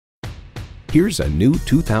Here's a new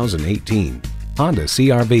 2018 Honda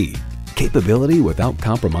CR-V. Capability without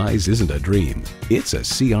compromise isn't a dream, it's a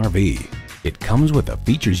CR-V. It comes with the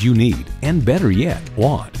features you need, and better yet,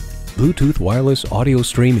 want. Bluetooth wireless audio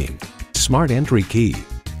streaming, smart entry key,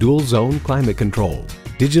 dual zone climate control,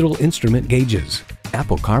 digital instrument gauges,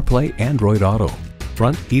 Apple CarPlay, Android Auto,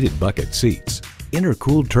 front heated bucket seats,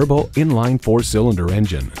 intercooled turbo inline 4-cylinder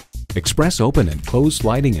engine, express open and closed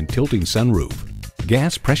sliding and tilting sunroof,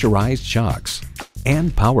 gas pressurized shocks,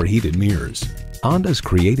 and power heated mirrors. Honda's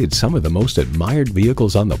created some of the most admired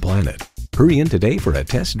vehicles on the planet. Hurry in today for a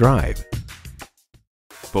test drive.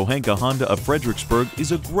 Pohanka Honda of Fredericksburg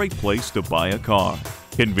is a great place to buy a car.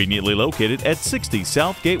 Conveniently located at 60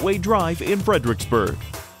 South Gateway Drive in Fredericksburg.